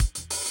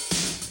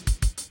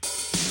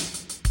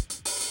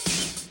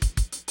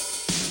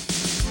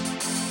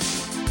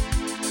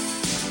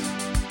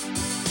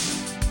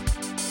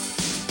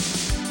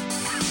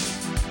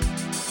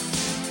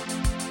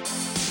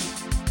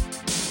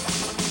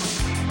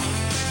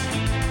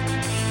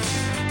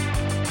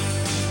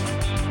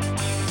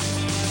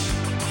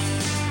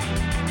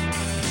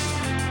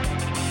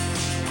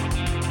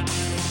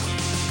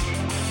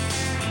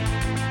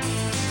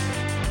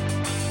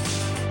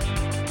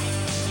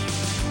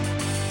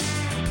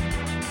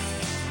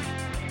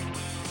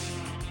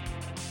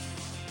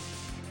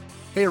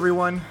Hey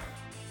everyone,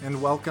 and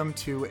welcome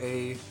to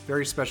a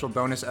very special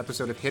bonus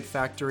episode of Hit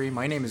Factory.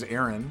 My name is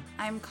Aaron.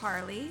 I'm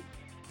Carly.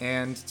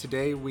 And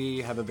today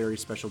we have a very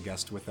special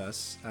guest with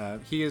us.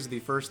 He is the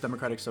first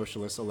Democratic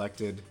Socialist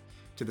elected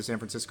to the San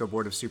Francisco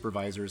Board of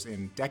Supervisors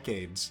in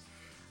decades.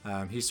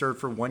 He served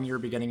for 1 year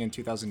beginning in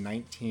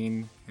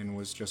 2019 and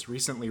was just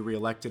recently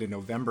reelected in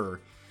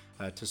November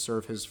to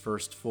serve his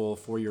first full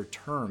 4-year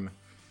term.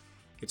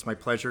 It's my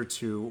pleasure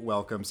to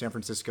welcome San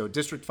Francisco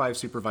District 5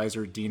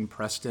 Supervisor Dean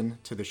Preston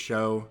to the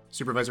show.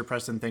 Supervisor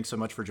Preston, thanks so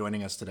much for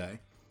joining us today.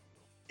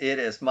 It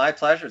is my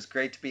pleasure. It's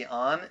great to be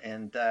on,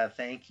 and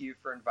thank you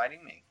for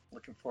inviting me.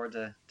 Looking forward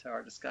to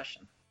our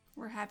discussion.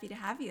 We're happy to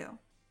have you.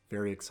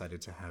 Very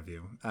excited to have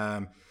you.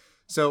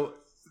 So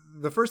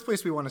the first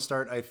place we want to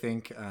start, I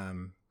think,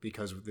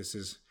 because this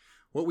is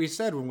what we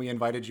said when we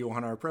invited you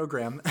on our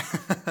program.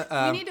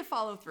 We need to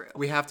follow through.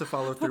 We have to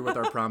follow through with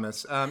our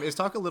promise, is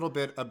talk a little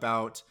bit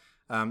about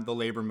the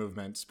labor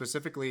movement,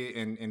 specifically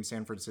in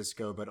San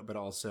Francisco, but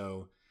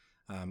also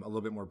a little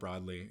bit more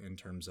broadly in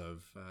terms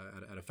of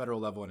at a federal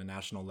level and a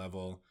national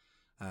level.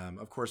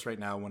 Of course, right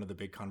now, one of the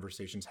big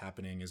conversations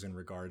happening is in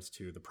regards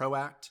to the PRO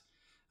Act.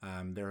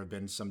 There have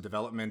been some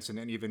developments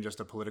and even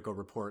just a political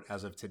report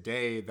as of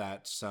today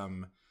that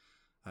some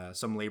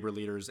labor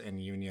leaders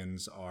and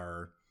unions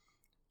are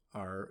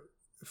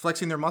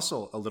flexing their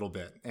muscle a little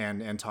bit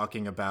and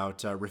talking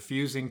about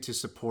refusing to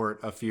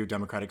support a few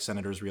Democratic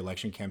senators'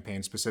 reelection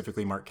campaigns,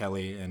 specifically Mark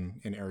Kelly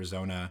in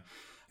Arizona,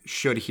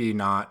 should he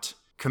not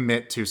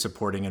commit to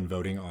supporting and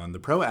voting on the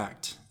PRO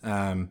Act.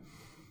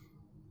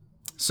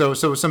 So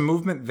some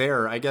movement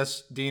there. I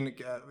guess, Dean,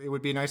 it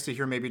would be nice to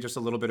hear maybe just a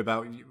little bit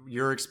about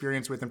your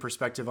experience with and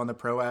perspective on the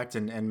PRO Act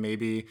and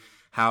maybe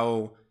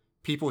how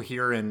people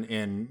here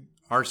in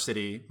our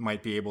city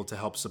might be able to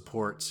help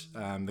support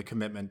the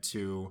commitment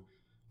to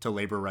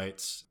labor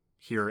rights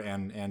here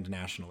and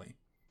nationally.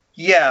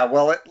 Yeah,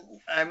 well,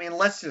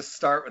 let's just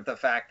start with the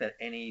fact that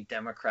any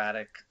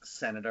Democratic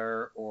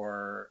senator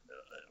or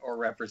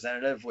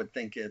representative would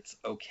think it's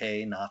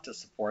okay not to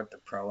support the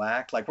PRO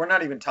Act. Like, we're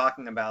not even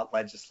talking about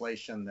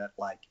legislation that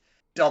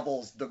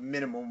doubles the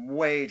minimum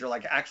wage or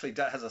actually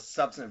has a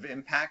substantive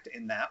impact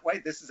in that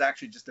way. This is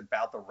actually just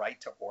about the right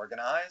to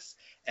organize.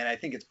 And I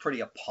think it's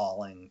pretty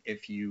appalling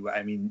if you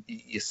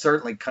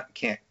certainly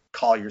can't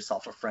call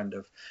yourself a friend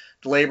of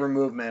the labor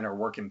movement or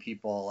working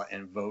people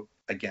and vote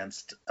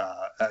against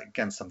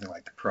something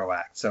like the PRO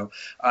Act. So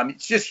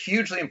it's just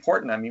hugely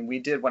important. I mean, we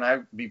did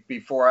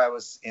before I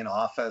was in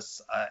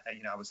office,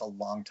 I was a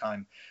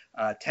longtime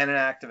tenant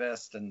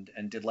activist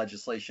and did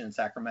legislation in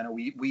Sacramento.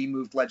 We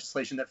moved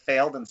legislation that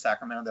failed in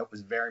Sacramento that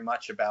was very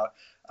much about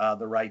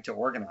the right to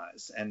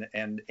organize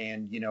and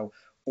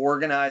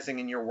organizing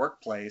in your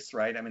workplace,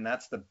 right? I mean,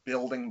 that's the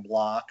building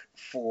block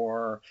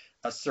for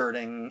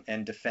asserting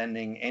and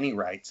defending any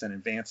rights and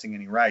advancing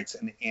any rights.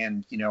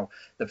 And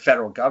the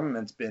federal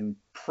government's been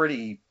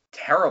pretty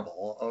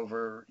terrible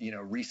over,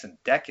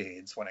 recent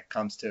decades when it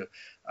comes to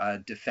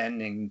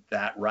defending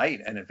that right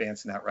and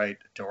advancing that right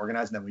to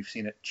organize. And then we've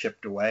seen it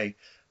chipped away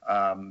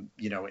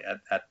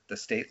at the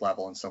state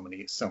level in so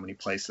many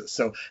places.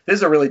 So this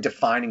is a really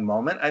defining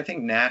moment, I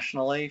think,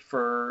 nationally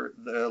for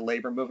the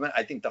labor movement.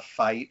 I think the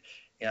fight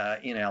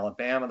in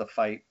Alabama, the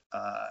fight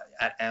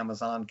at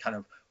Amazon kind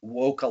of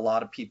woke a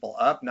lot of people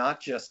up, not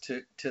just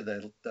to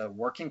the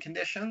working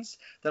conditions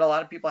that a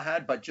lot of people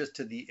had, but just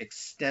to the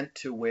extent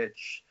to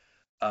which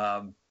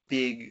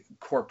big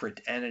corporate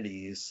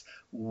entities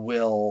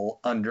will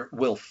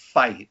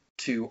fight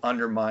to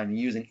undermine,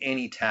 using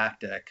any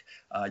tactic,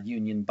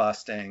 union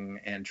busting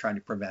and trying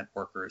to prevent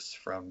workers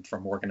from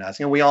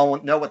organizing. And we all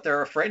know what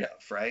they're afraid of,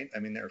 right? I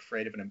mean, they're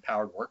afraid of an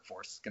empowered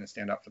workforce that's going to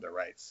stand up for their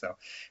rights. So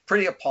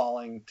pretty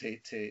appalling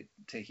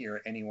to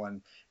hear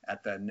anyone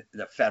at the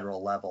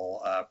federal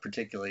level,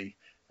 particularly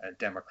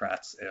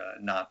Democrats,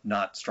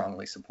 not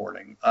strongly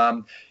supporting.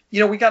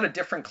 We got a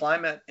different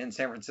climate in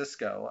San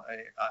Francisco.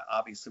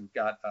 Obviously, we've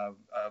got a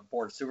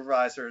board of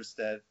supervisors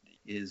that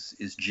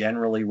is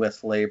generally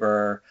with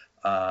labor.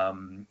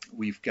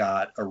 We've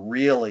got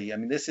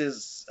this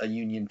is a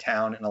union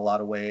town in a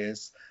lot of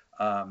ways,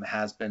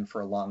 has been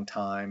for a long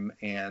time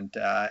and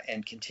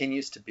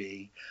continues to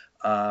be.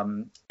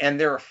 And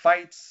there are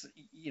fights,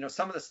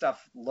 some of the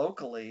stuff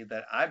locally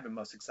that I've been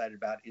most excited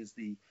about is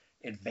the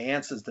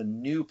advances, the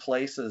new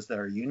places that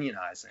are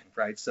unionizing,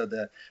 right? So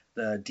the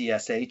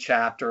DSA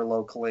chapter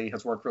locally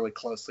has worked really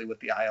closely with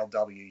the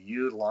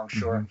ILWU, the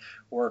longshore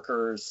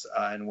workers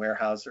and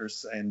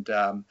warehousers, and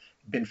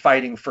been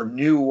fighting for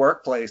new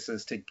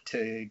workplaces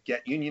to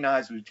get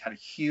unionized. We've had a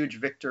huge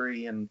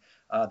victory in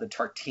the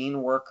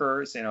Tartine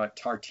workers, at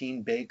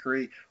Tartine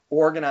Bakery,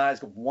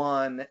 organized,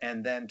 won,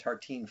 and then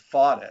Tartine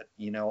fought it,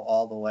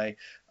 all the way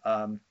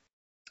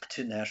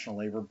to National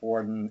Labor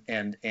Board,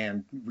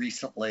 and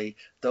recently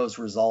those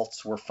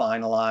results were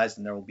finalized,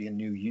 and there will be a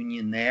new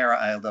union there,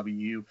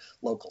 ILWU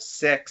Local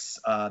 6.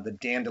 The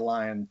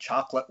Dandelion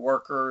Chocolate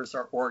Workers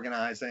are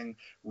organizing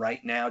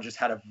right now, just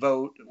had a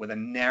vote with a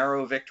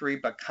narrow victory,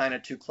 but kind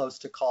of too close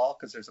to call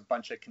because there's a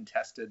bunch of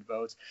contested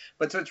votes.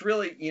 But so it's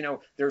really,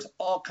 there's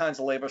all kinds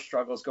of labor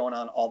struggles going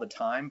on all the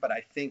time, but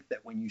I think that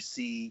when you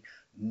see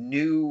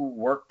new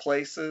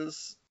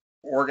workplaces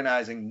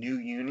organizing new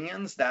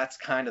unions, that's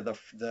kind of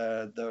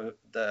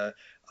the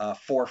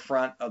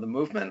forefront of the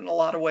movement in a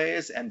lot of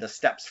ways, and the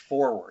steps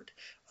forward.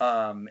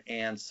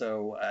 And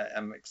so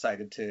I'm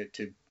excited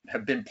to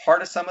have been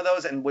part of some of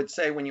those, and would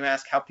say, when you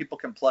ask how people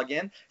can plug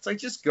in, it's like,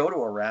 just go to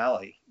a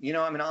rally.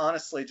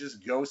 Honestly,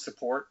 just go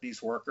support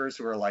these workers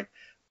who are like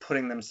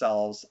putting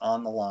themselves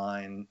on the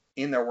line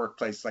in their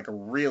workplace. It's like a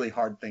really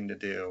hard thing to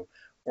do.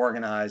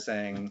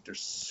 Organizing, there's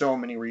so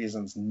many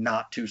reasons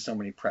not to, so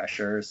many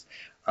pressures.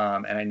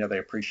 And I know they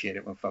appreciate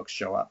it when folks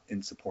show up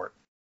in support.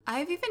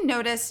 I've even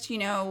noticed,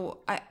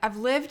 I've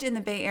lived in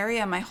the Bay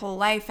Area my whole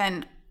life,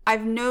 and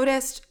I've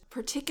noticed,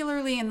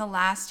 particularly in the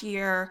last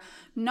year,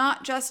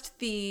 not just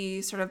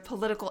the sort of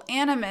political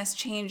animus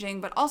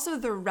changing, but also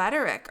the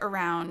rhetoric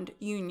around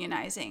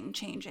unionizing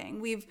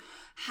changing. We've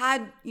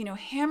had,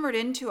 hammered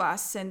into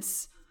us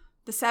since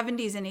the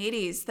 70s and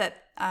 80s that,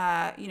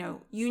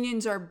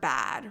 unions are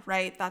bad,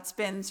 right? That's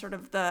been sort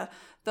of the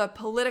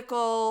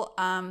political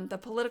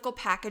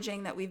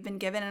packaging that we've been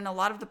given, and a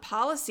lot of the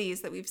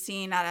policies that we've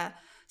seen at a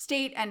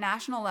state and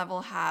national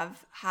level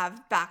have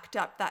backed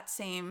up that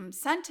same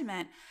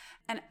sentiment.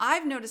 And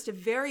I've noticed a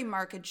very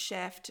marked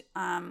shift.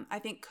 I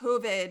think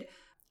COVID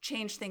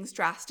changed things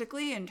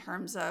drastically in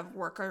terms of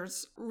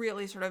workers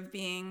really sort of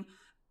being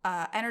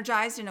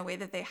energized in a way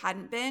that they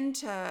hadn't been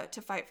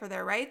to fight for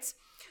their rights.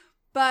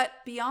 But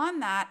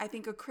beyond that, I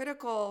think a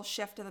critical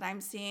shift that I'm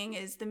seeing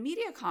is the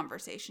media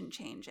conversation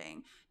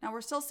changing. Now,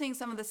 we're still seeing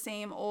some of the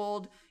same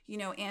old,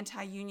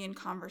 anti-union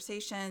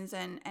conversations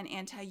and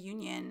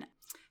anti-union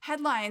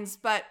headlines,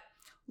 but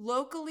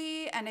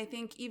locally, and I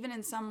think even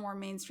in some more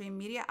mainstream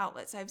media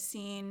outlets, I've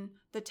seen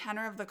the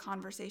tenor of the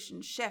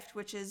conversation shift,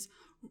 which is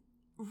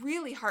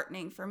really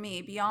heartening for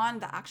me.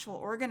 Beyond the actual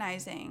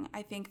organizing,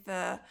 I think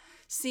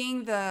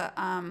seeing the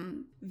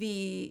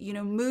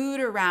mood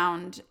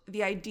around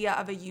the idea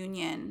of a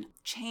union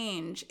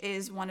change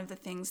is one of the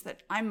things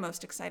that I'm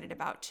most excited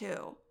about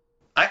too.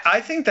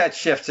 I think that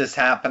shift is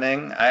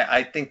happening.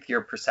 I think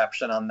your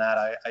perception on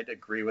that, I'd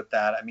agree with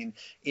that. I mean,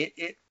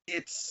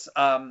 it's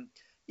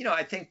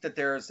I think that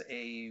there's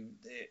a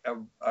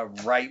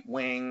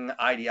right-wing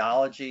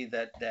ideology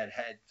that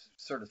had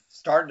sort of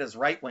started as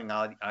right-wing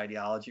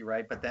ideology,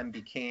 right, but then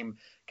became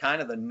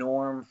kind of the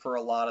norm for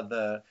a lot of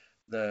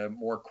the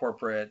more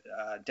corporate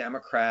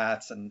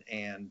Democrats,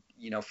 and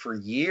for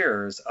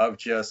years of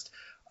just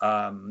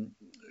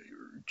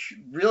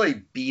really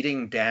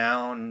beating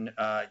down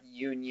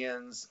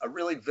unions,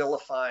 really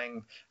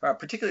vilifying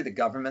particularly the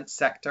government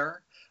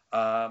sector.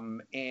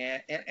 And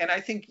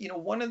I think,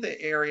 one of the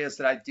areas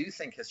that I do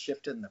think has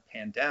shifted in the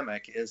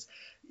pandemic is,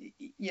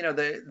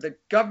 the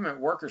government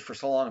workers for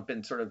so long have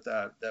been sort of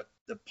the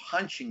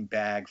punching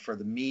bag for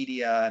the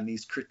media and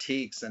these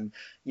critiques, and,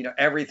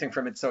 everything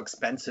from it's so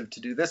expensive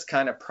to do this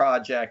kind of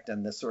project,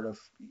 and the sort of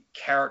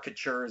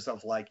caricatures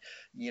of like,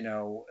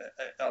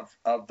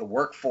 of the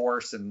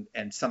workforce,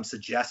 and some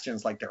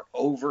suggestions like they're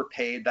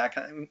overpaid, that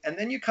kind of, and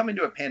then you come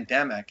into a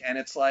pandemic, and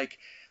it's like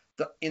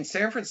in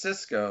San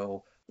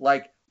Francisco,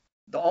 like,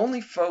 the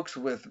only folks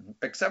with,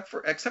 except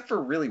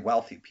for really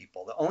wealthy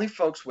people, the only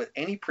folks with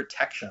any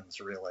protections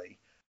really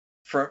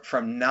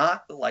from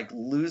not like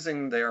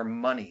losing their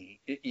money,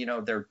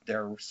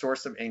 their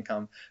source of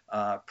income,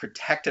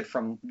 protected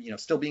from,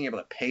 still being able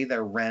to pay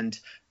their rent,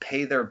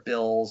 pay their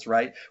bills,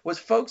 right, was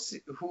folks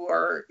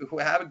who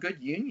have a good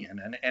union,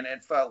 and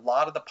it's a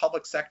lot of the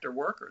public sector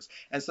workers.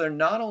 And so they're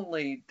not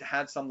only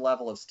had some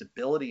level of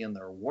stability in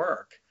their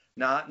work,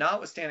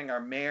 notwithstanding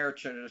our mayor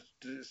just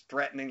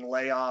threatening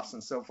layoffs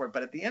and so forth,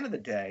 but at the end of the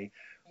day,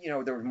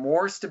 there was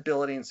more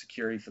stability and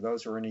security for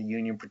those who are in a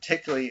union,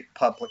 particularly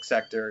public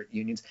sector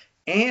unions.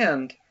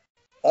 And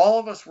all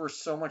of us were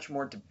so much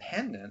more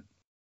dependent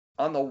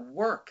on the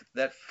work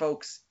that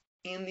folks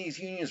in these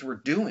unions were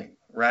doing,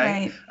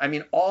 right? I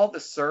mean, all the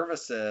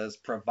services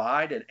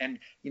provided, and,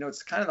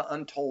 it's kind of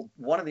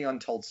one of the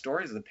untold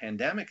stories of the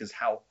pandemic is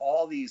how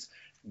all these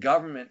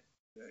government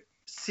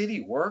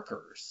city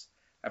workers,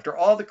 after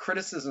all the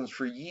criticisms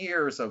for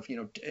years of,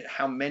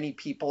 how many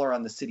people are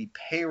on the city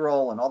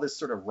payroll and all this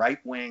sort of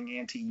right-wing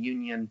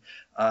anti-union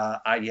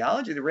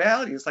ideology, the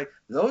reality is like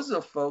those are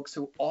the folks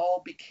who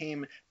all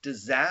became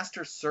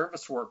disaster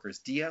service workers,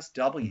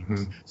 DSWs.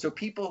 Mm-hmm. So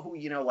people who,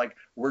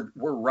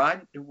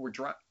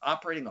 were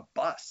operating a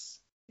bus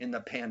in the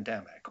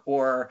pandemic,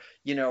 or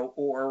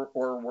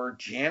were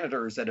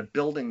janitors at a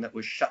building that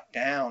was shut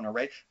down, all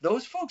right?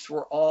 Those folks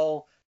were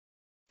all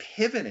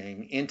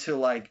pivoting into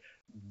like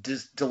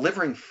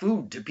delivering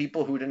food to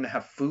people who didn't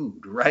have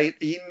food, right?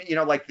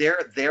 Like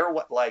they're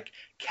what like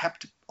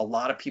kept a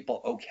lot of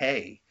people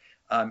okay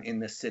in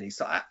this city.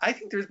 So I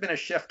think there's been a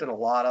shift at a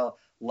lot of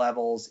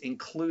levels,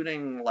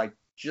 including like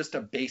just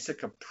a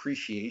basic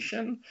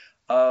appreciation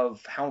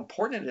of how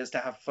important it is to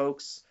have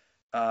folks,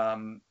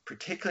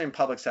 particularly in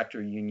public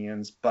sector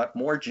unions, but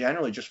more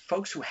generally, just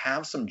folks who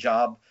have some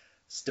job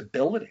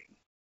stability,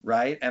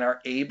 right? And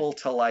are able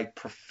to like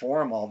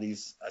perform all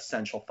these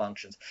essential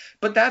functions.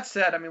 But that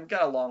said, I mean, we've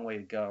got a long way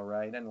to go,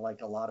 right? And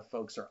like a lot of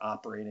folks are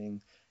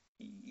operating,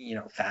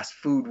 fast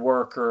food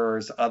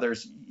workers,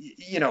 others,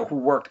 who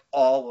worked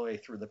all the way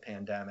through the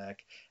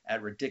pandemic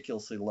at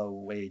ridiculously low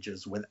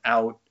wages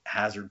without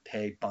hazard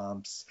pay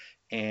bumps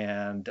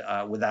and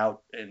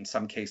without, in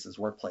some cases,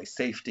 workplace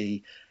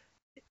safety,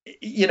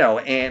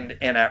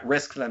 and at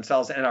risk for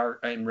themselves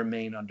and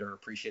remain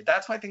underappreciated.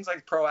 That's why things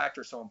like PRO Act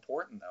are so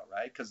important, though,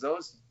 right? Because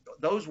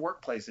those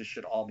workplaces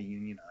should all be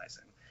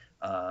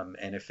unionizing,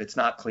 and if it's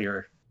not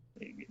clear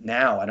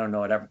now, I don't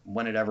know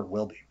when it ever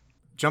will be.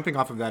 Jumping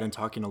off of that and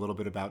talking a little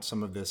bit about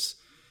some of this,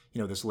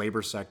 this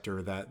labor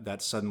sector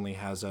that suddenly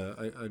has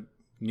a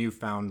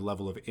newfound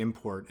level of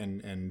import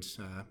and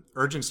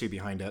urgency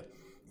behind it.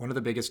 One of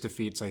the biggest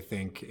defeats, I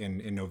think,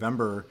 in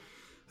November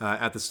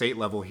at the state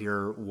level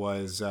here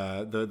was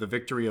the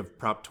victory of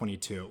Prop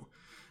 22,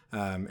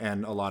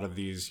 and a lot of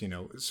these,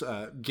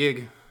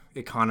 gig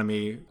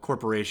economy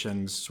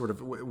corporations sort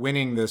of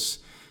winning this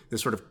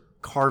sort of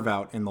carve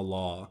out in the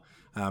law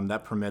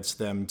that permits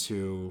them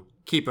to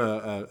keep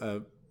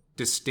a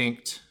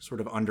distinct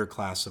sort of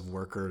underclass of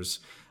workers,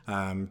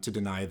 to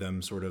deny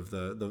them sort of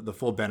the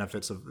full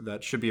benefits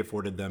that should be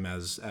afforded them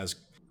as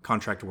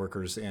contract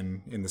workers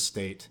in the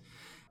state.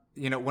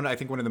 I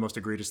think one of the most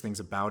egregious things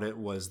about it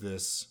was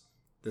this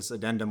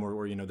addendum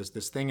or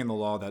this thing in the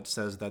law that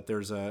says that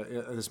there's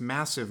this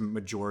massive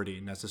majority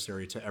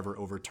necessary to ever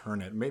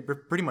overturn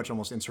it, pretty much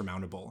almost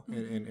insurmountable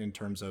in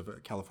terms of a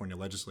California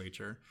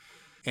legislature.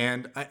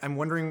 And I'm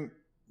wondering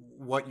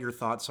what your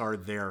thoughts are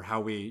there, how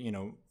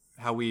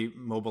we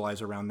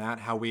mobilize around that,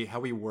 how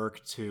we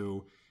work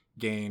to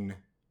gain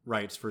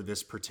rights for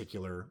this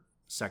particular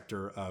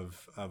sector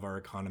of our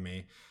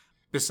economy.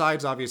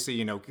 Besides,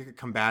 obviously,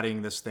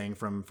 combating this thing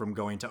from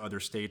going to other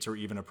states or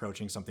even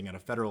approaching something at a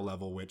federal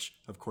level, which,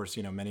 of course,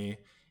 many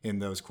in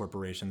those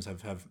corporations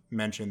have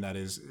mentioned that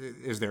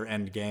is their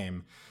end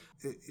game.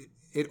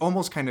 It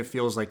almost kind of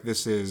feels like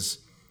this is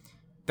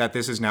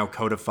now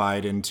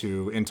codified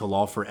into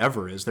law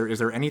forever. Is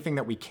there anything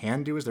that we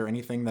can do? Is there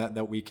anything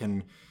that we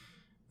can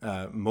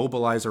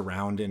mobilize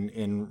around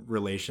in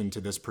relation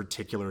to this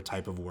particular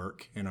type of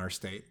work in our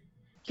state?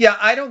 Yeah,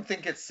 I don't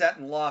think it's set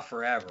in law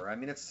forever. I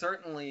mean, it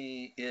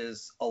certainly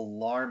is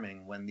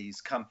alarming when these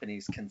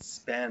companies can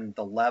spend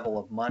the level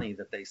of money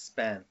that they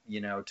spent,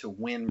 to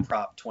win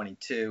Prop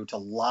 22, to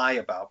lie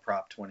about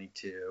Prop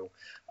 22,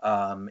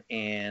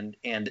 and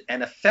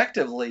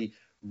effectively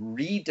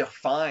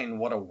redefine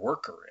what a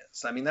worker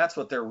is. I mean, that's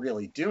what they're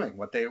really doing.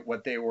 What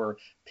they were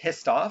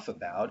pissed off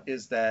about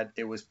is that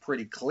it was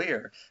pretty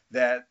clear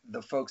that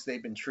the folks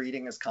they've been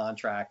treating as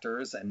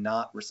contractors and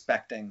not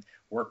respecting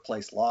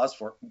workplace laws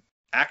for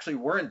actually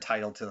were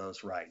entitled to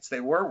those rights.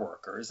 They were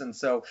workers. And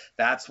so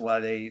that's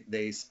why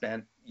they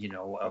spent,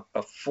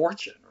 a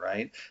fortune,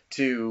 right?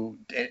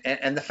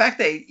 And the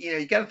fact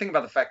you got to think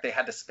about the fact they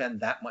had to spend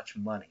that much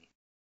money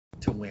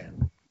to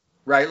win,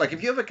 right? Like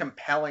if you have a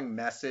compelling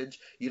message,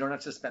 you don't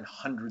have to spend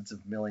hundreds of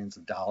millions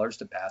of dollars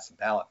to pass a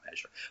ballot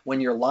measure. When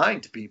you're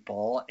lying to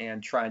people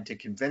and trying to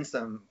convince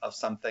them of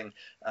something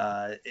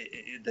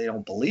they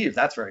don't believe,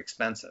 that's very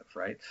expensive,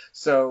 right?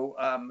 So,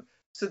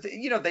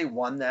 they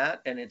won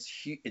that, and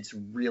it's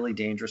really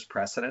dangerous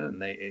precedent,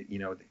 and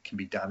it can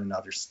be done in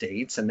other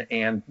states,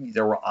 and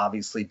there will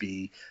obviously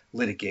be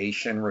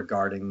litigation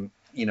regarding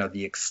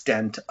the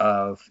extent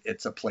of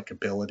its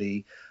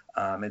applicability.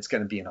 It's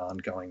going to be an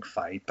ongoing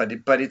fight, but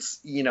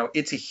it's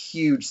it's a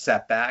huge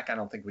setback. I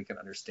don't think we can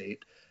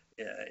understate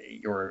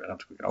or I don't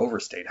think we can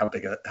overstate how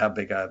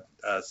big a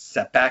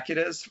setback it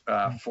is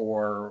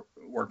for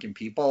working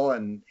people,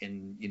 and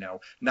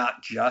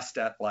not just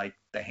at like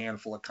the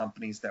handful of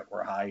companies that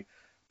were high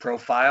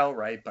profile,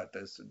 right? But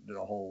there's the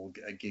whole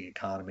gig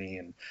economy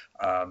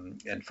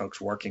and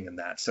folks working in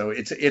that. So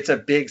it's a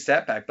big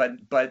setback,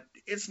 but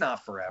it's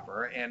not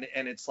forever. And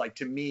it's like,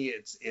 to me,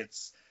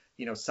 it's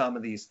some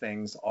of these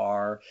things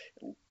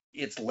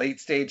it's late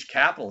stage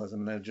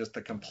capitalism. They're just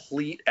the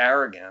complete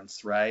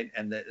arrogance, right?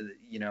 And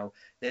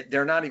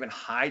they're not even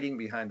hiding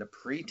behind the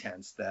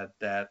pretense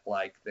that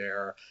like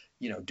they're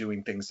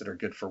doing things that are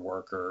good for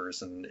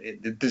workers, and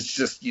it's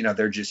just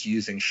they're just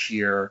using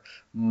sheer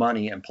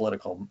money and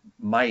political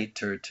might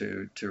to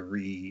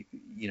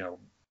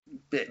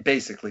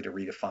basically to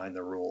redefine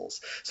the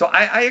rules. So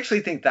I actually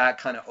think that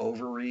kind of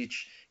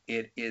overreach,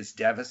 it is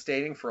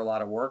devastating for a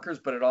lot of workers,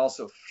 but it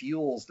also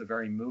fuels the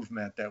very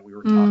movement that we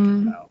were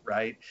talking about,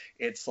 right?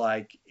 It's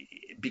like,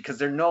 because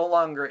they're no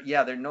longer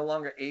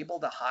able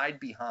to hide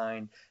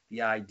behind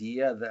the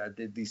idea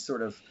that these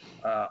sort of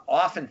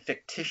often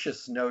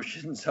fictitious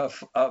notions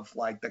of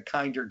like the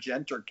kinder,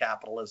 gentler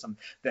capitalism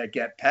that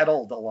get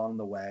peddled along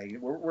the way.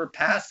 We're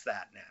past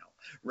that now.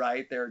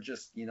 right? They're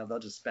just, they'll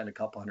just spend a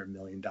couple $100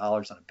 million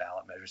on a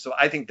ballot measure. So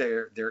I think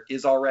there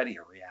is already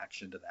a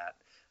reaction to that.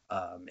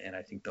 And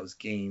I think those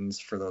gains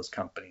for those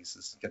companies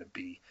is going to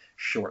be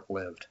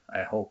short-lived,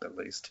 I hope, at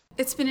least.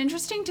 It's been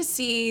interesting to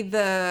see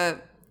the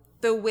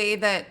way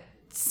that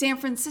San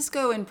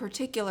Francisco in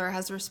particular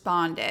has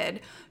responded.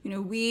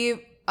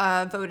 We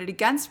voted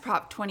against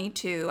Prop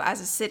 22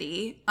 as a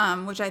city,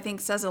 which I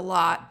think says a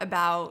lot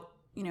about,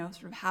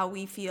 sort of how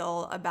we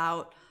feel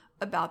about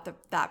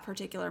that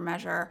particular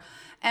measure.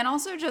 And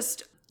also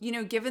just,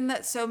 given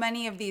that so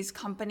many of these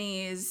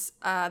companies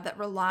that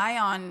rely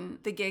on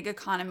the gig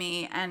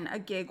economy and a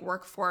gig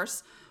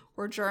workforce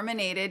were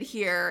germinated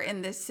here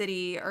in this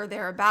city or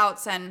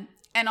thereabouts, and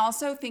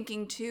also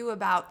thinking too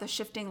about the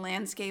shifting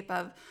landscape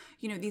of,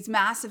 these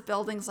massive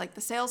buildings like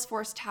the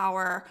Salesforce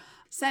Tower,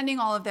 sending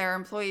all of their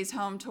employees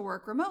home to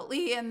work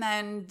remotely, and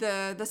then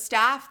the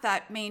staff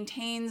that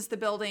maintains the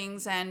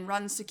buildings and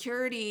runs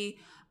security,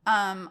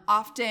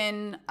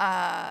 often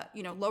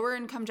lower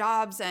income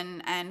jobs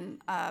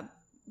and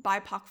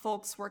BIPOC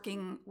folks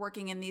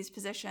working in these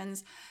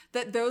positions,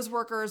 that those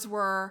workers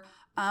were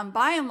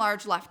by and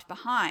large left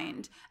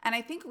behind. And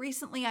I think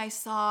recently I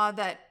saw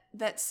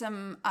that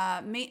some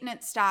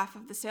maintenance staff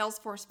of the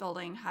Salesforce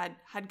building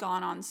had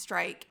gone on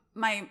strike.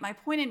 My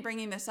point in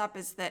bringing this up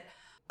is that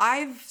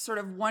I've sort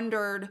of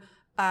wondered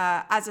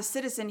as a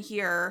citizen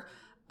here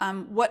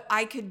what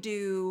I could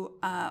do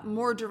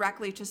more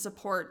directly to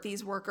support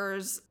these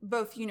workers,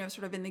 both, sort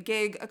of in the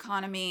gig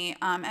economy,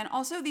 and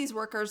also these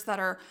workers that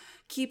are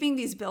keeping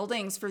these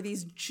buildings for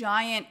these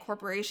giant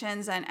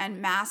corporations and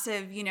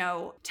massive,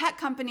 tech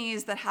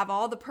companies that have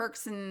all the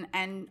perks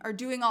and are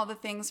doing all the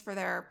things for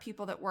their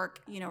people that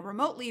work,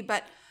 remotely,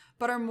 but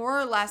are more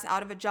or less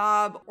out of a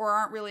job or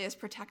aren't really as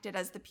protected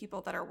as the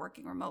people that are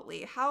working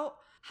remotely. How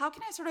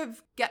can I sort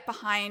of get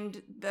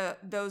behind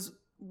those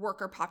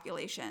worker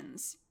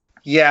populations?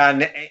 Yeah,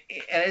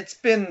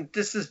 and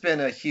this has been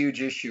a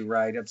huge issue,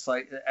 right? It's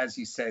like, as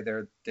you say,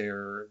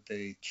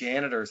 the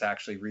janitors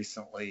actually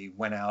recently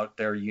went out,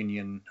 their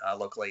union,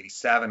 Local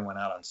 87, went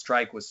out on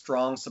strike with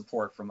strong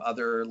support from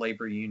other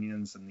labor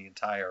unions and the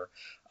entire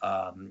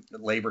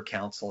labor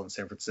council in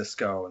San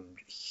Francisco, and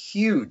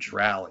huge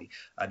rally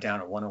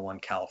down at 101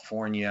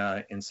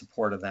 California in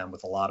support of them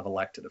with a lot of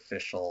elected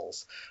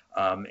officials.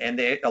 And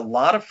a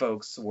lot of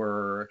folks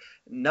were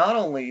not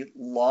only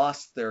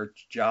lost their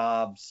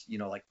jobs,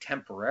 like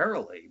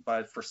temporarily,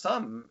 but for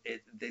some,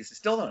 they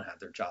still don't have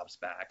their jobs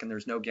back, and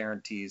there's no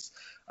guarantees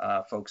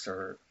folks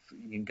are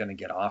going to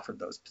get offered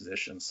those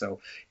positions. So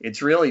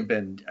it's really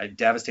been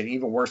devastating,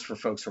 even worse for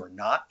folks who are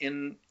not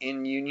in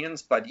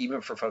unions, but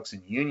even for folks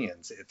in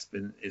unions, it's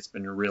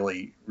been a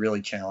really,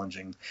 really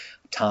challenging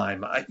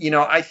time.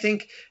 I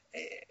think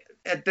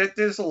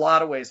there's a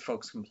lot of ways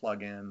folks can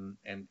plug in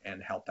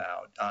and help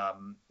out.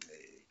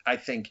 I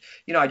think,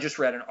 I just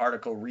read an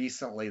article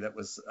recently that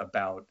was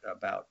about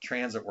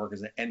transit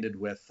workers, that ended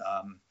with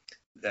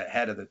the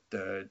head of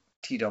the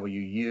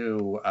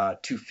TWU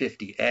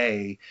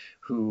 250A,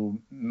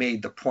 who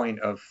made the point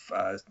of,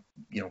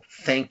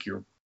 thank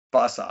your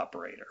bus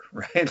operator,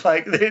 right?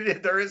 Like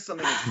there is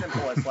something as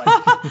simple as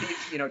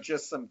like,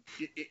 just some,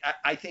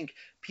 I think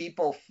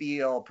people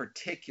feel,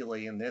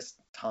 particularly in this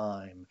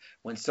time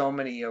when so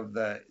many of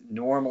the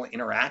normal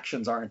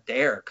interactions aren't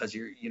there, because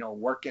you're,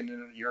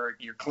 working,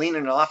 you're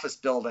cleaning an office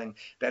building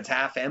that's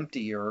half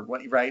empty or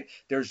what, right?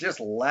 There's just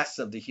less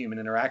of the human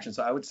interaction.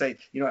 So I would say,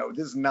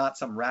 this is not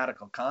some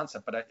radical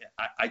concept, but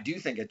I do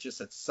think it just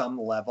at some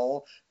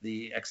level,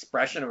 the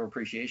expression of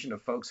appreciation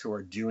of folks who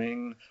are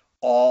doing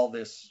all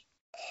this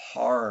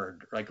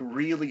hard, like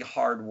really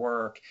hard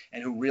work,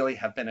 and who really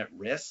have been at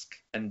risk,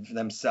 and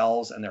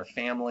themselves and their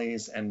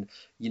families, and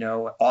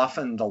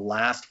often the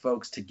last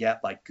folks to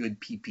get like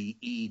good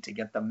PPE, to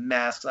get the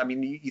masks. I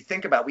mean, you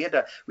think about, we had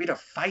to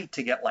fight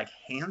to get like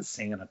hand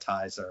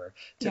sanitizer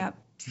to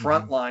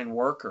frontline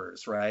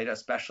workers, right?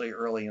 Especially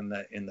early in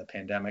the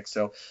pandemic.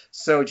 So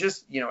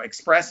just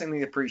expressing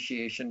the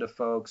appreciation to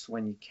folks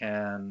when you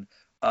can.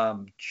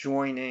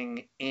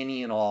 Joining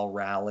any and all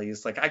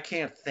rallies. Like, I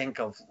can't think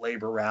of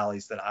labor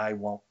rallies that I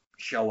won't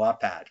show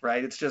up at,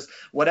 right? It's just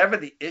whatever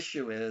the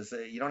issue is,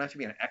 you don't have to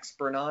be an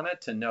expert on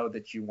it to know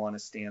that you want to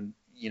stand,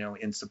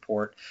 in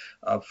support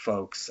of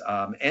folks.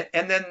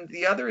 And then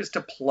the other is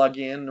to plug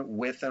in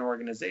with an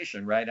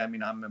organization, right? I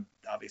mean, I'm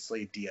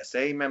obviously a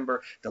DSA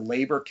member. The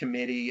labor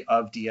committee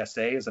of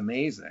DSA is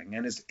amazing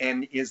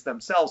and is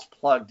themselves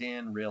plugged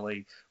in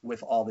really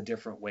with all the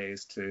different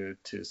ways to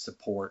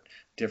support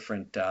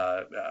different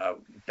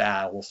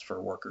battles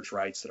for workers'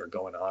 rights that are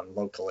going on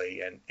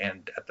locally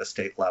and at the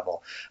state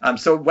level.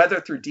 So whether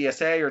through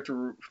DSA or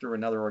through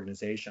another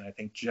organization, I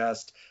think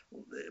just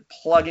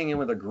plugging in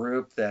with a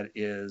group that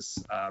is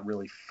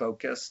really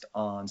focused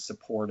on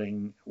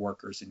supporting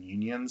workers and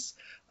unions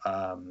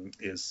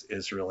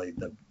is really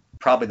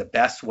probably the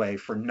best way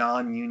for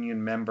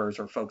non-union members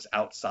or folks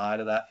outside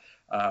of that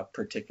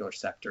particular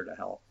sector to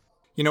help.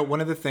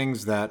 One of the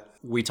things that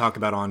we talk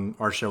about on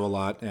our show a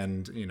lot,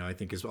 and, I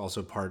think is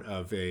also part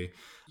of a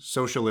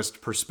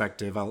socialist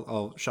perspective,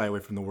 I'll shy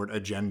away from the word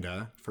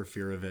agenda for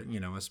fear of it,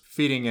 us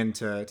feeding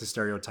into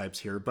stereotypes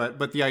here.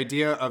 But the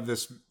idea of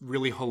this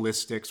really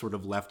holistic sort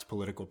of left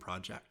political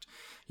project,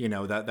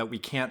 that we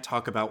can't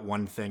talk about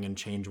one thing and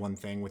change one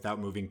thing without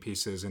moving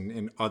pieces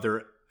in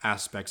other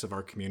aspects of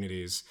our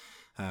communities.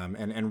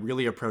 And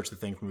really approach the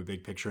thing from a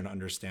big picture and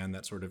understand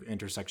that sort of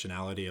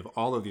intersectionality of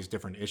all of these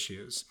different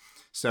issues.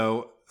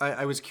 So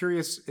I was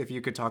curious if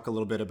you could talk a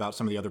little bit about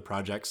some of the other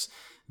projects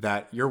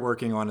that you're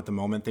working on at the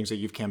moment, things that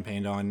you've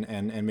campaigned on,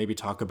 and maybe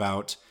talk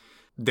about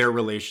their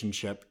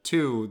relationship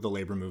to the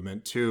labor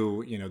movement,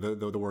 to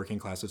the working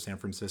class of San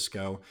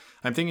Francisco.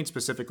 I'm thinking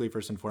specifically,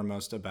 first and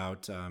foremost,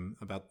 about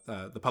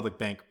the Public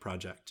Bank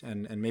project,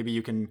 and maybe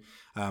you can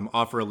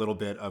offer a little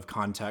bit of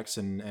context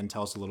and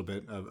tell us a little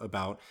bit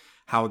about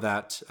how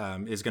that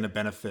is going to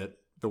benefit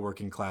the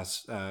working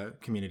class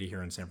community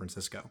here in San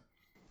Francisco.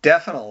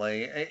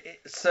 Definitely.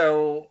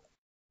 So,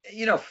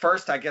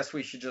 first, I guess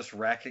we should just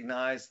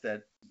recognize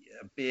that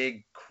a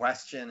big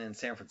question in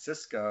San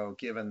Francisco,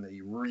 given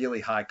the really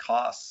high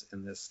costs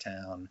in this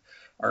town,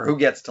 are who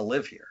gets to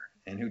live here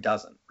and who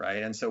doesn't,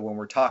 right? And so when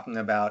we're talking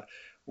about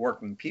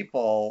working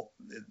people,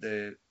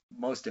 the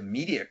most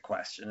immediate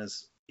question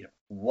is,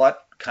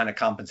 what kind of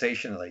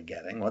compensation are they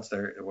getting? What's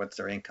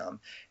their income?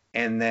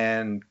 And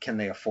then can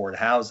they afford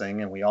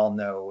housing? And we all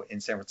know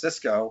in San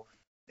Francisco,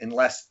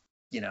 unless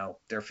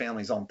their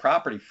family's own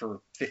property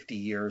for 50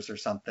 years or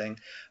something,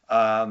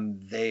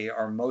 they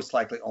are most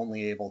likely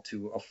only able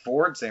to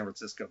afford San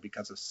Francisco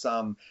because of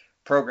some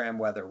program,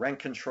 whether rent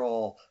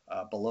control,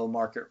 below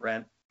market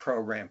rent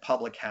program,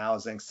 public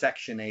housing,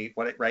 Section 8,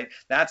 right?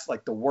 That's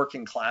like the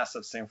working class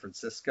of San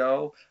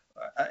Francisco.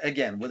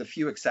 Again, with a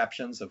few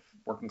exceptions of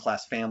working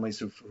class families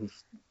who've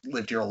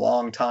lived here a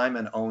long time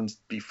and owned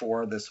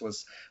before this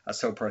was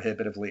so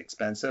prohibitively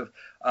expensive.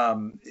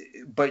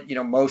 But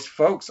most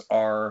folks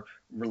are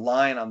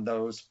relying on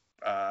those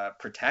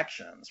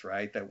protections,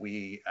 right? That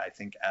we, I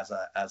think, as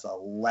a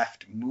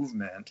left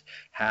movement,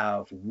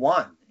 have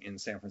won in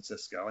San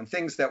Francisco, and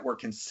things that were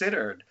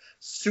considered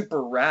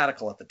super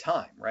radical at the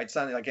time, right?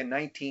 Something like in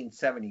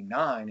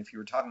 1979, if you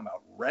were talking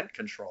about rent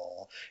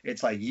control,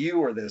 it's like you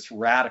were this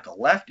radical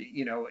left,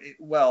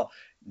 well,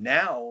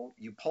 now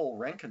you poll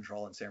rent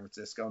control in San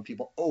Francisco and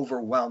people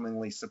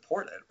overwhelmingly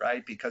support it,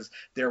 right? Because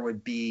there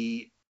would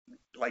be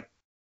like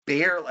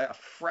barely a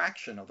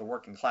fraction of the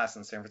working class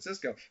in San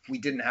Francisco if we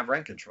didn't have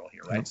rent control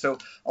here, right? Mm-hmm. So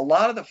a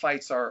lot of the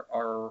fights are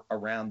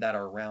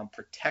around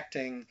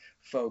protecting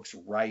folks'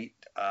 right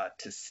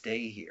to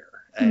stay here,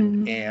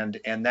 and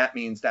that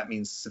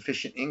means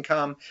sufficient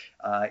income,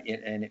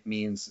 and it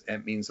means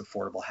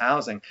affordable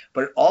housing,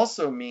 but it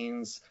also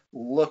means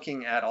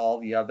looking at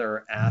all the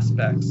other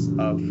aspects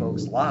of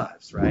folks'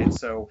 lives, right?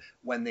 So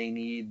when they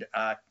need,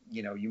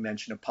 you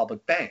mentioned a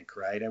public bank,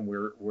 right? And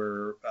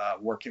we're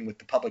working with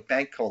the Public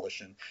Bank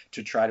Coalition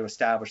to try to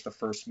establish the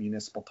first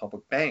municipal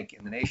public bank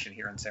in the nation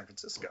here in San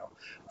Francisco.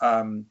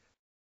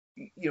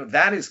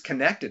 That is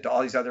connected to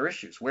all these other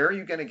issues. Where are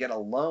you going to get a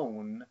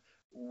loan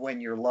when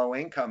you're low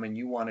income and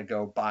you want to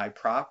go buy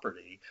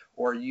property,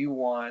 or you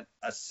want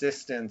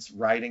assistance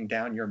writing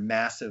down your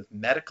massive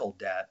medical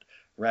debt,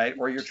 right?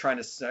 Or you're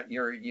trying to,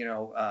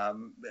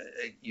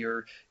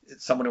 you're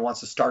someone who wants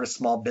to start a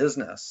small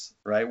business,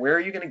 right? Where are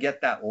you going to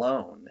get that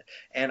loan?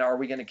 And are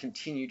we going to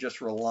continue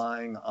just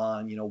relying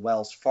on,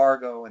 Wells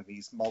Fargo and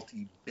these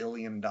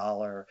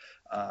multi-billion-dollar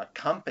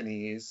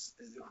companies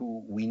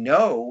who we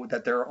know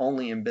that they're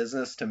only in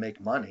business to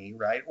make money,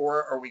 right?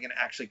 Or are we going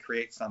to actually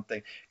create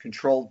something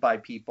controlled by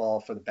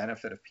people for the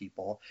benefit of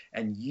people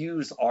and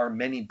use our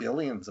many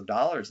billions of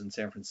dollars in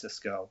San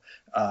Francisco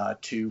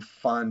to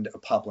fund a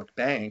public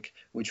bank,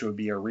 which would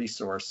be a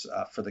resource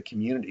for the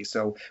community?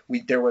 So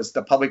there was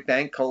the Public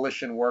Bank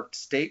Coalition worked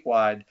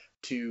statewide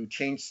to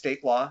change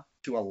state law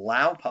to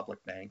allow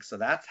public banks. So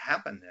that's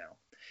happened now.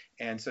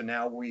 And so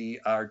now we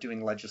are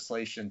doing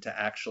legislation to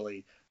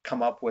actually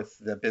come up with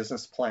the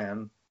business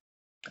plan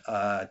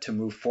to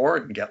move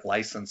forward and get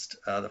licensed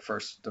the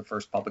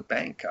first public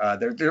bank.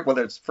 There's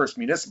the first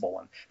municipal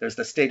one. There's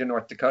the state of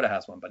North Dakota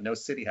has one, but no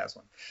city has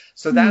one.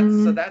 So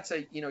that's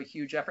a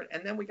huge effort.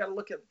 And then we got to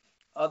look at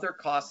other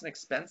costs and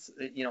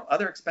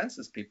other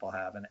expenses people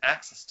have and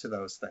access to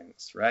those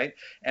things, right?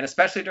 And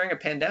especially during a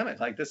pandemic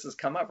like this has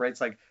come up, right? It's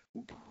like,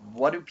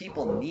 what do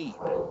people need,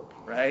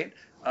 right?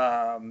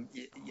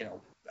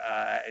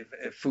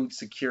 Food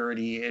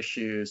security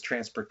issues,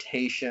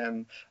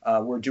 transportation.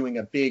 We're doing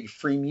a big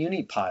free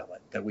muni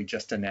pilot that we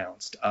just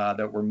announced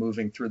that we're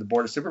moving through the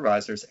Board of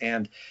Supervisors.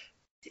 And,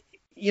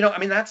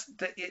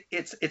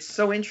 it's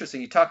so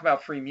interesting. You talk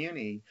about free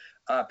muni.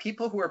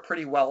 People who are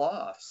pretty well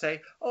off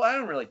say, oh, I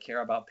don't really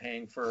care about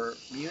paying for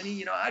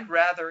muni. I'd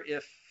rather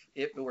if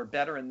it were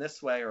better in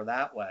this way or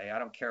that way. I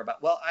don't care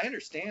about, well, I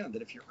understand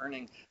that if you're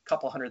earning a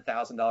couple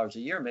 $100,000 a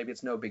year, maybe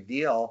it's no big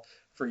deal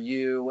for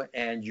you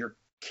and your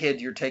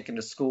kid you're taking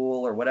to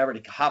school or whatever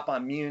to hop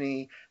on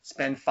Muni,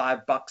 spend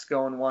 $5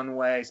 going one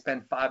way,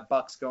 spend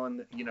 $5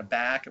 going,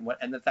 back,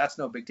 and that's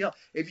no big deal.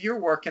 If you're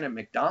working at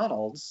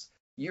McDonald's,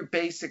 you're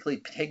basically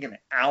taking an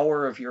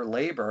hour of your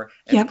labor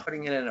and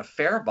putting it in a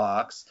fare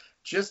box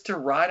just to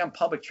ride on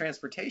public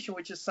transportation,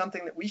 which is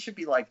something that we should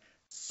be like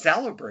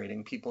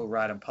celebrating people who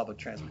ride on public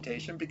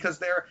transportation because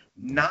they're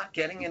not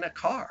getting in a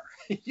car.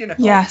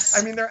 Yes.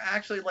 I mean, they're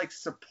actually like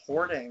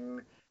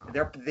supporting.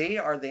 They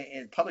are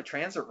the public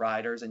transit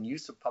riders, and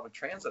use of public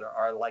transit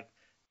are like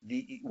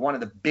one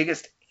of the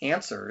biggest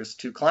answers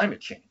to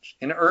climate change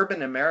in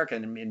urban America.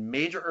 In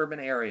major urban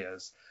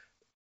areas,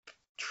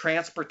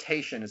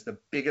 transportation is the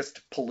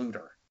biggest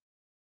polluter,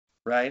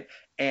 right?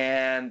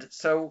 And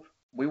so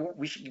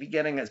we should be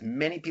getting as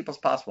many people as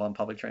possible on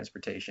public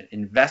transportation,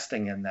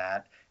 investing in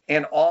that,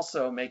 and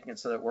also making it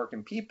so that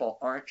working people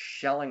aren't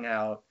shelling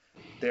out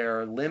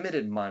their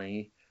limited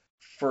money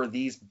for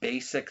these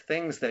basic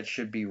things that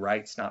should be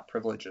rights, not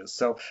privileges.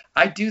 So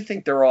I do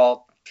think they're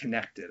all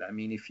connected. I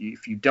mean, if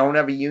you don't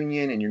have a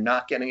union and you're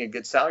not getting a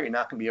good salary, you're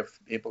not going to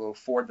be able to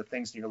afford the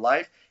things in your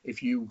life.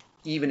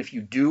 Even if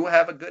you do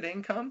have a good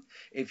income,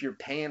 if you're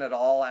paying it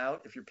all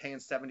out, if you're paying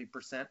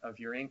 70% of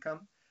your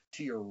income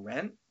to your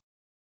rent,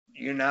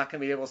 you're not going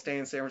to be able to stay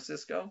in San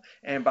Francisco.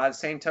 And by the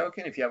same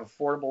token, if you have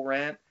affordable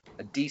rent,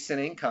 a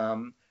decent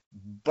income,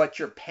 but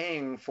you're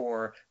paying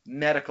for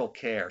medical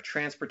care,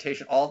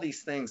 transportation, all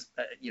these things,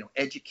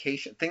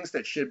 education, things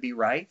that should be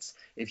rights.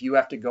 If you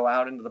have to go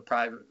out into the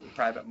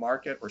private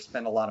market or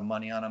spend a lot of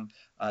money on them,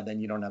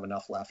 then you don't have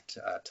enough left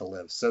to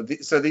live. So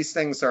these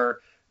things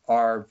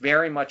are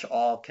very much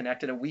all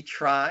connected, and we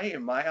try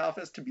in my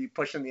office to be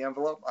pushing the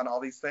envelope on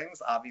all these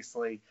things.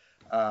 Obviously,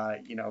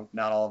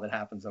 not all of it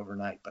happens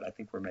overnight, but I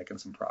think we're making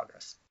some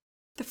progress.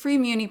 The Free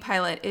Muni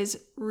pilot is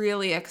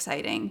really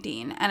exciting,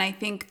 Dean, and I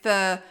think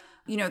the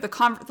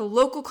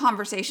local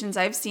conversations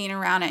I've seen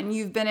around it, and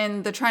you've been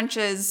in the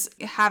trenches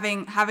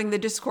having the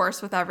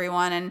discourse with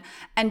everyone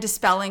and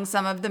dispelling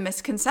some of the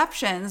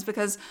misconceptions,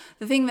 because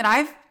the thing that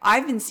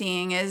I've been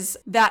seeing is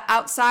that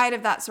outside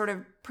of that sort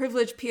of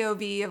privileged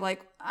POV of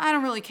like, I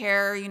don't really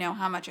care,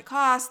 how much it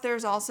costs,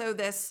 there's also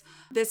this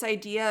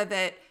idea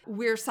that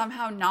we're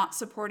somehow not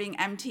supporting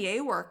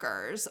MTA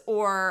workers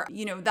or,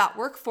 that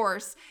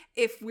workforce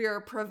if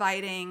we're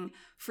providing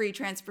free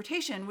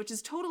transportation, which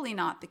is totally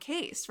not the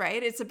case,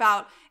 right? It's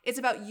about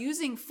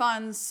using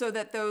funds so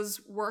that those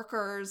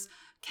workers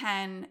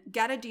can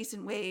get a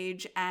decent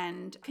wage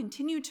and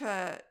continue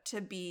to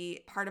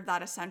be part of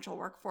that essential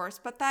workforce,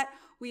 but that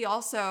we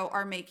also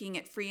are making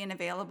it free and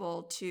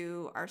available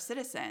to our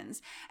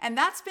citizens. And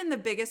that's been the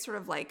biggest sort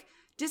of like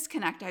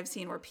disconnect I've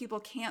seen, where people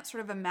can't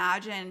sort of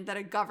imagine that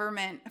a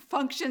government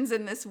functions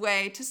in this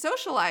way to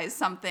socialize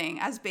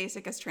something as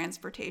basic as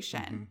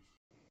transportation. Mm-hmm.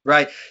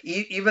 Right.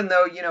 Even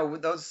though,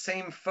 those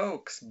same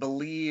folks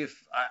believe,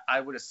 I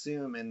would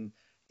assume,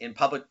 in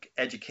public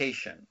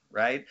education,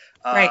 right?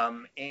 Right.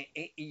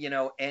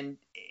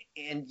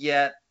 And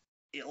yet,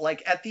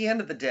 like, at the end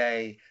of the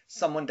day,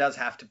 someone does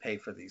have to pay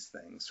for these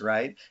things,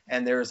 right?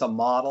 And there's a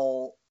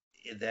model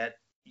that,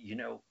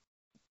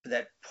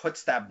 that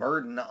puts that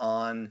burden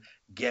on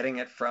getting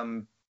it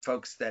from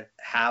folks that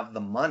have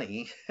the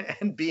money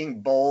and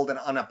being bold and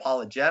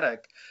unapologetic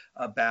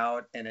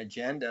about an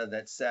agenda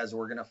that says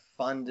we're going to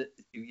fund,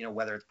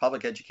 whether it's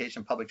public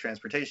education, public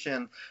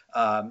transportation,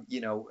 a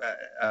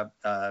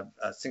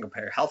single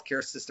payer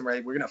healthcare system,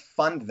 right? We're going to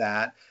fund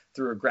that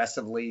through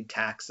aggressively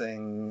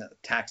taxing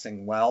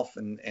wealth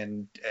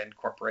and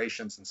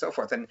corporations and so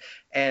forth.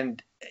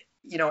 And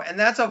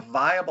that's a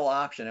viable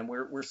option. And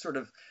we're sort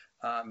of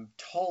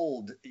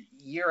told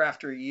year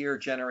after year,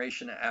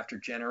 generation after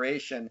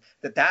generation,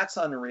 that that's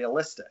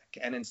unrealistic.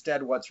 And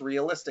instead, what's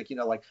realistic,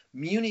 like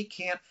Muni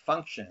can't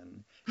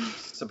function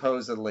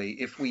supposedly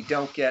if we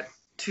don't get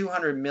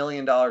 $200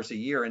 million a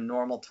year in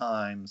normal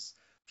times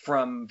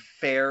from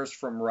fares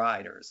from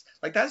riders.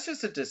 Like, that's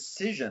just a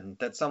decision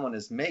that someone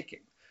is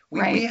making.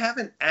 We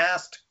haven't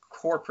asked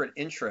corporate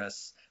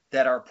interests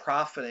that are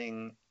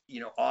profiting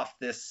off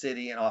this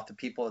city and off the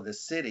people of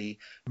this city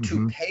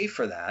to pay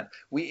for that.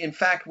 In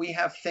fact, we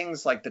have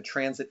things like the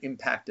Transit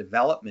Impact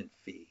Development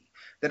Fee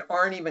that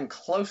aren't even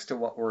close to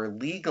what we're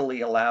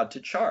legally allowed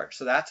to charge.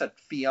 So that's a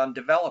fee on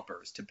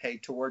developers to pay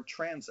toward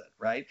transit,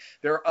 right?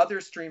 There are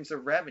other streams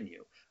of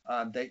revenue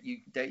that you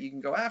can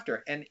go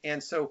after.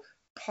 And so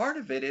part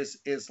of it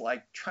is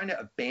like trying to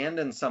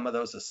abandon some of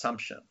those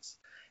assumptions.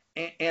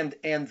 And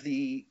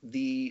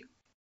the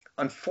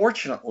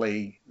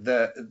unfortunately,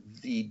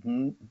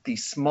 the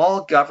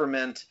small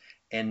government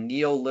and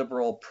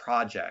neoliberal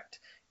project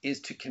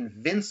is to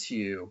convince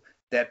you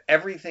that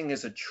everything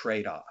is a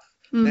trade-off.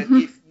 That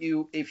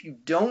if you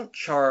don't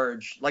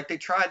charge, like they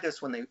tried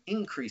this when they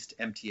increased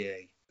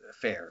MTA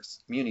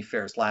fares, Muni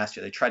fares last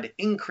year, they tried to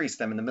increase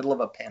them in the middle of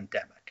a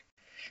pandemic.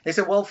 They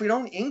said, well, if we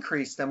don't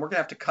increase them, we're going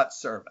to have to cut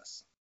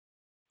service.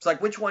 It's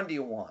like, which one do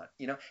you want?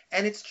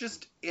 And it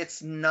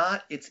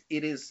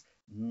is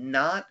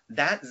not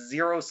that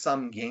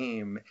zero-sum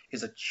game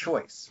is a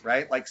choice,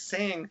 right? Like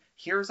saying,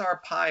 here's our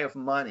pie of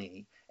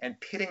money and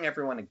pitting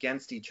everyone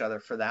against each other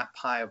for that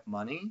pie of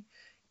money,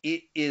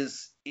 it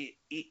is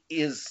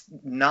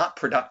not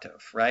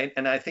productive, right?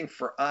 And I think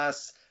for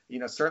us,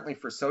 certainly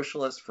for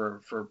socialists,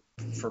 for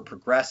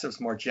progressives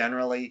more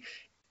generally,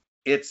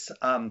 it's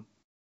kind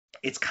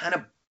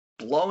of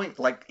blowing,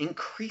 like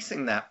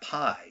increasing that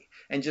pie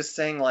and just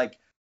saying, like,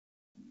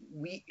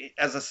 we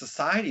as a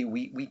society,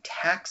 we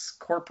tax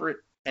corporate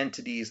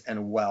entities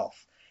and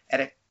wealth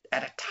at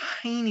a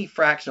tiny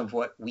fraction of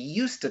what we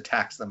used to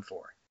tax them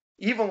for,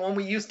 even when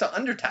we used to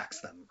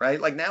undertax them, right?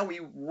 Like now we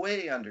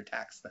way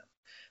undertax them.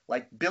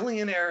 Like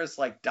billionaires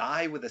like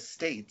die with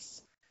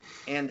estates,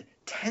 and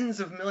tens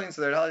of millions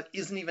of their dollars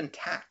isn't even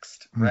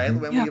taxed, right? Mm-hmm.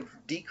 When we have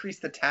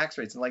decreased the tax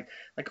rates, and like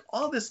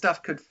all this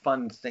stuff could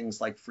fund things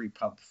like free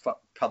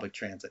public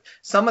transit.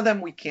 Some of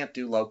them we can't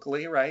do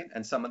locally, right?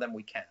 And some of them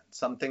we can.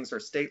 Some things are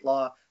state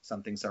law,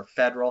 some things are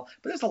federal,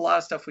 but there's a lot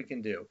of stuff we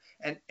can do.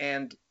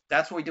 And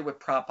that's what we did with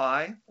Prop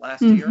I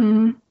last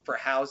year for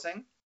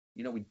housing.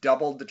 We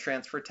doubled the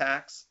transfer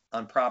tax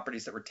on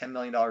properties that were $10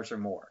 million or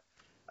more.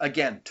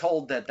 Again,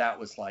 told that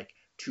was like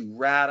too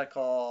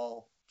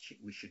radical.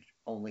 We should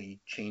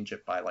only change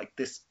it by like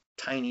this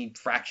tiny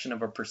fraction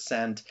of a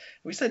percent.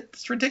 We said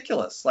it's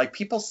ridiculous. Like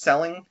people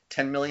selling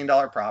 $10 million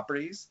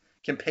properties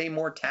can pay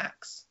more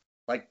tax.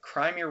 Like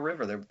Crimea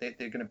River, they're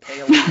going to pay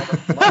a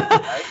lot more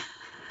money, right?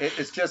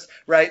 It's just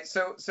right.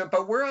 So,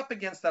 but we're up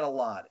against that a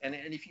lot. And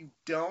if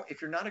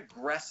you're not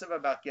aggressive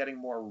about getting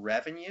more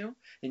revenue,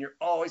 then you're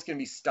always going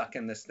to be stuck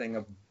in this thing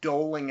of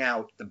doling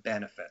out the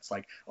benefits.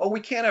 Like, oh, we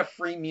can't have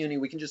free muni.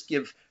 We can just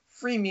give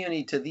free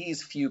muni to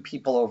these few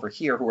people over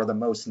here who are the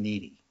most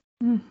needy,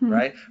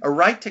 right? A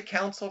right to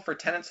counsel for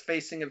tenants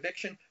facing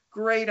eviction.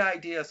 Great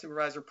idea,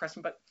 Supervisor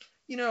Pressman, but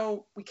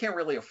we can't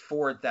really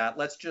afford that.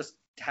 Let's just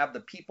have the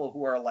people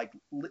who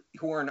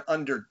are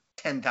under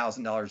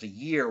 $10,000 a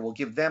year, we'll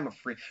give them a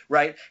free,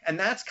 right? And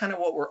that's kind of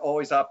what we're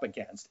always up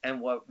against.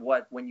 And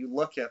what when you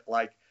look at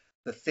like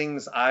the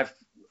things I've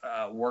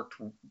worked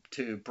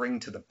to bring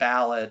to the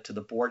ballot, to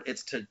the board,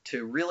 it's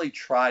to really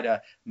try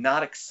to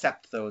not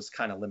accept those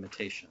kind of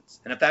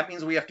limitations. And if that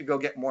means we have to go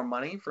get more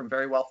money from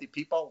very wealthy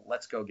people,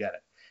 let's go get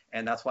it.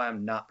 And that's why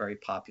I'm not very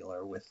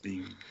popular with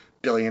the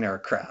billionaire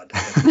crowd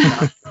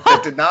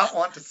that did not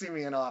want to see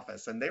me in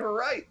office. And they were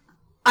right.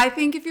 I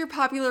think if you're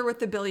popular with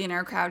the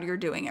billionaire crowd, you're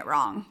doing it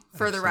wrong,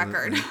 for Absolutely. The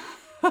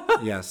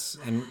record. Yes.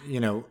 And,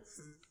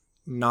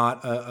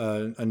 not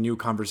a new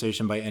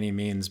conversation by any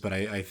means, but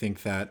I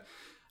think that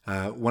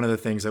one of the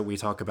things that we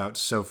talk about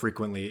so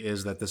frequently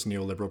is that this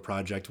neoliberal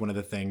project, one of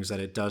the things that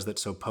it does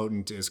that's so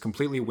potent is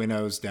completely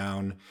winnows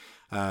down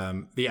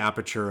the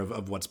aperture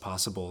of what's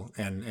possible.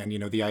 And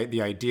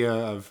the idea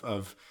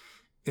of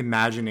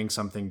imagining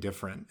something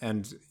different.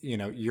 And,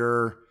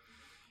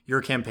 your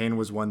campaign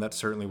was one that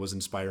certainly was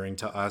inspiring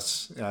to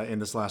us in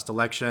this last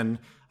election.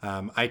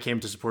 I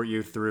came to support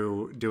you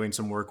through doing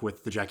some work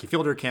with the Jackie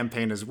Fielder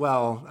campaign as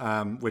well,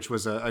 which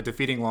was a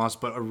defeating loss,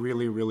 but a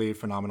really, really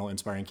phenomenal,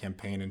 inspiring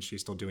campaign. And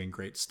she's still doing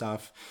great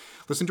stuff.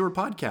 Listen to her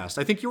podcast.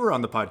 I think you were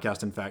on the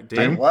podcast, in fact, Dean.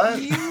 I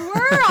was. You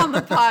were on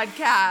the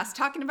podcast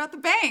talking about the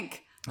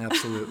bank.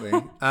 Absolutely.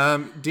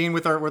 Dean,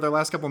 with our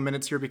last couple of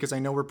minutes here, because I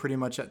know we're pretty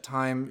much at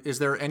time, is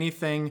there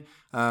anything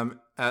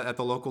at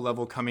the local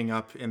level coming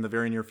up in the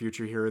very near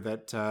future here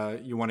that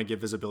you want to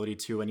give visibility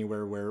to,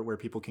 anywhere where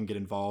people can get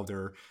involved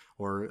or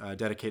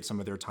dedicate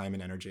some of their time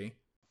and energy?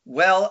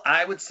 Well,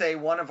 I would say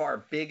one of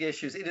our big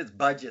issues, it is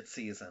budget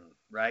season,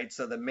 right?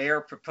 So the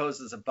mayor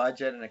proposes a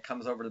budget and it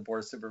comes over to the Board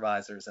of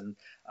Supervisors. And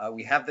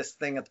we have this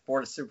thing at the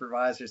Board of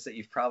Supervisors that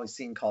you've probably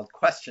seen called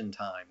Question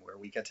Time, where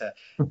we get to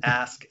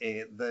ask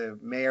the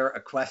mayor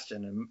a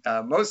question.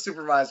 And most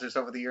supervisors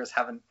over the years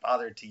haven't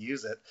bothered to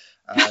use it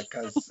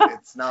because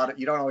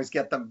you don't always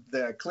get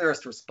the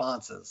clearest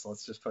responses.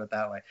 Let's just put it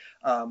that way.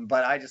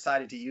 But I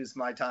decided to use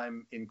my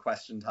time in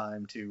Question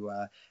Time to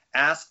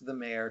ask the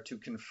mayor to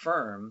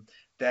confirm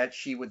that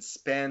she would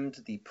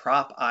spend the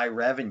Prop I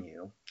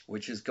revenue,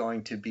 which is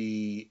going to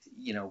be,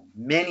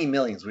 many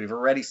millions. We've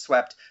already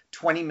swept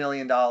 $20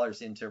 million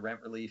into rent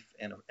relief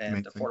and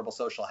affordable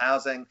social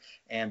housing.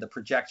 And the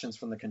projections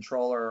from the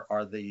controller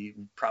are the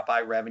Prop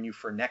I revenue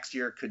for next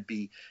year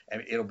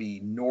it'll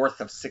be north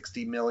of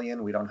 60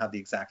 million. We don't have the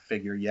exact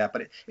figure yet,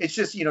 but it's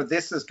just,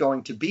 this is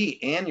going to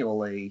be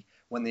annually,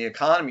 when the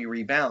economy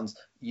rebounds,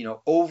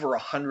 over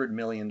 $100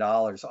 million,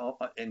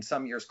 in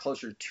some years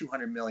closer to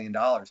 $200 million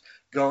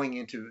going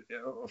into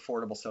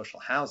affordable social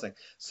housing.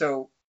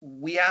 So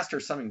we asked her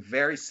something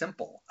very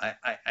simple.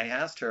 I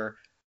asked her,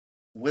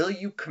 will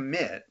you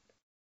commit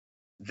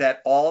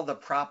that all the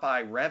Prop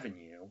I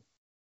revenue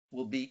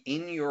will be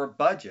in your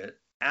budget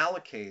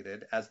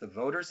allocated as the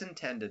voters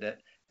intended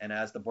it and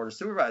as the Board of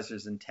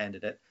Supervisors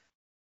intended it,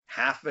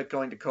 half of it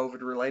going to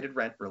COVID-related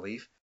rent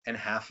relief and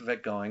half of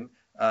it going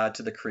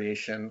to the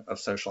creation of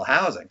social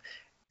housing?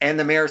 And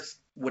the mayor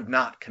would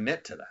not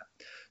commit to that.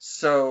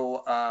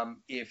 So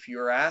if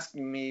you're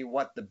asking me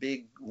what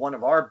one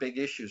of our big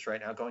issues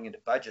right now going into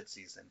budget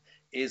season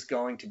is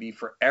going to be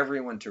for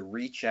everyone to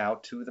reach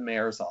out to the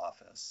mayor's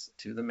office,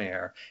 to the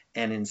mayor,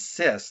 and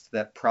insist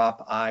that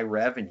Prop I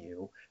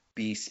revenue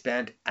be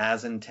spent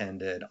as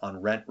intended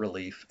on rent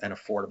relief and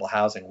affordable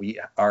housing. We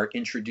are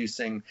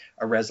introducing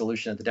a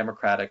resolution at the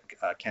Democratic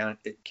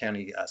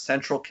County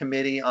Central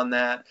Committee on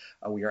that.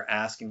 We are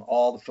asking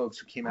all the folks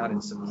who came out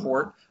in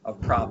support of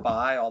Prop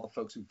I, all the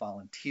folks who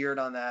volunteered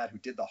on that, who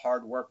did the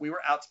hard work. We were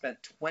outspent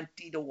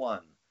 20-1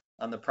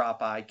 on the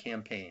Prop I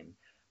campaign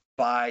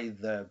by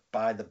the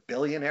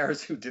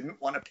billionaires who didn't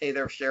want to pay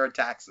their share of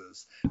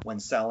taxes when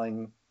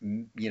selling,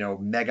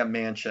 mega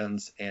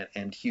mansions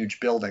and huge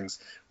buildings.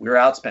 We were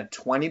outspent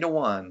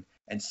 20-1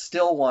 and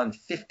still won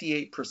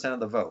 58% of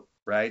the vote,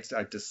 right? So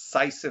a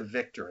decisive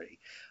victory.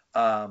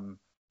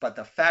 But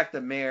the fact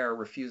the mayor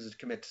refuses to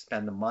commit to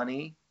spend the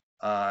money,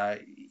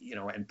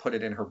 and put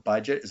it in her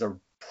budget is a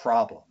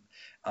problem.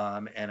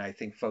 And I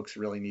think folks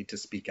really need to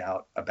speak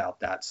out about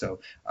that. So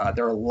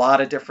there are a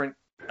lot of different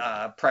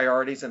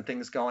priorities and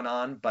things going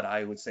on, but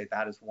I would say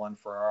that is one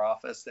for our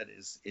office that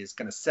is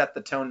going to set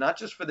the tone, not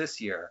just for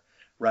this year,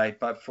 right,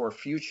 but for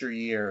future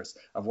years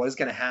of what is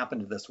going to happen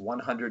to this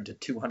 $100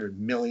 to $200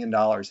 million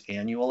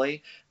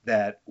annually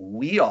that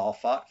we all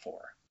fought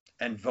for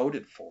and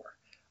voted for,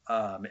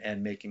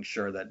 and making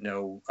sure that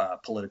no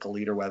political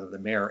leader, whether the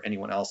mayor or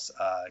anyone else,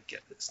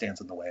 stands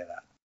in the way of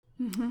that.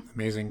 Mm-hmm.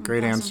 Amazing.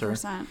 Great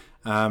 1,000%.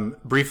 answer.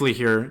 Briefly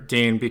here,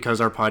 Dean,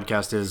 because our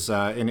podcast is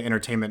an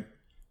entertainment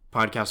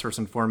podcast first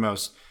and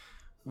foremost,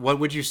 what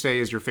would you say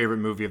is your favorite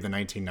movie of the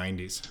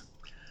 1990s?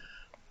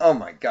 Oh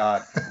my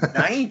God,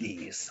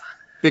 90s.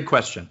 Big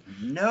question.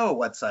 No,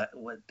 because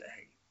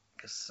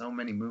so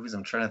many movies.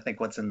 I'm trying to think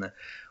what's in the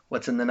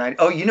 90s.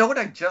 Oh, you know what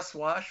I just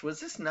watched?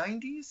 Was this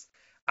 90s?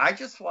 I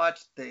just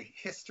watched The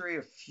History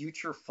of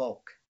Future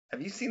Folk.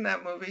 Have you seen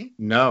that movie?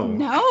 No.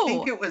 I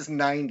think it was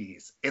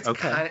 90s. It's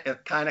Okay.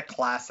 kind of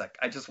classic.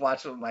 I just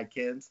watched it with my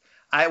kids.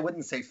 I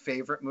wouldn't say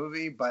favorite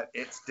movie, but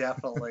it's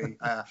definitely.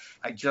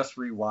 I just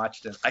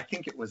rewatched it. I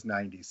think it was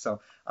 90s.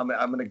 So I'm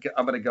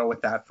gonna go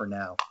with that for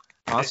now.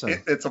 Awesome.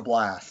 It's a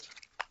blast.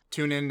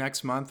 Tune in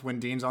next month when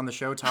Dean's on the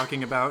show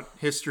talking about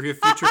History of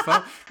Future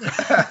Folk.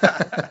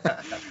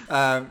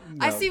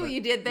 I see what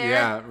you did there.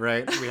 Yeah,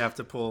 right. We have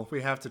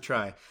to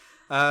try.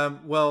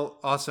 Well,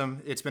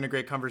 awesome. It's been a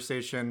great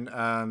conversation.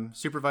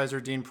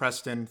 Supervisor Dean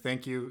Preston,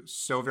 thank you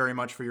so very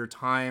much for your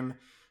time.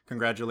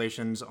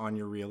 Congratulations on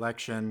your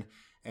reelection.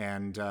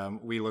 And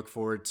we look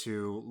forward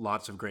to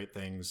lots of great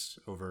things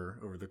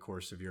over the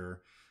course of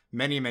your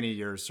many, many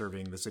years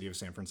serving the city of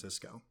San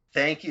Francisco.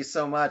 Thank you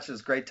so much. It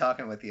was great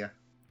talking with you.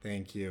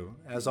 Thank you.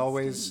 As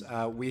always,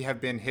 we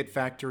have been Hit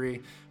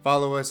Factory.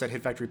 Follow us at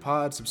Hit Factory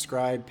Pod.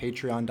 Subscribe,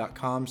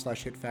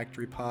 patreon.com/Hit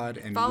Factory Pod.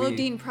 And Follow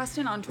Dean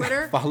Preston on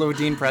Twitter. Follow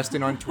Dean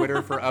Preston on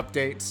Twitter for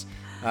updates.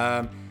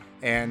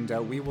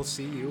 And we will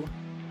see you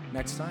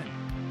next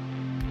time.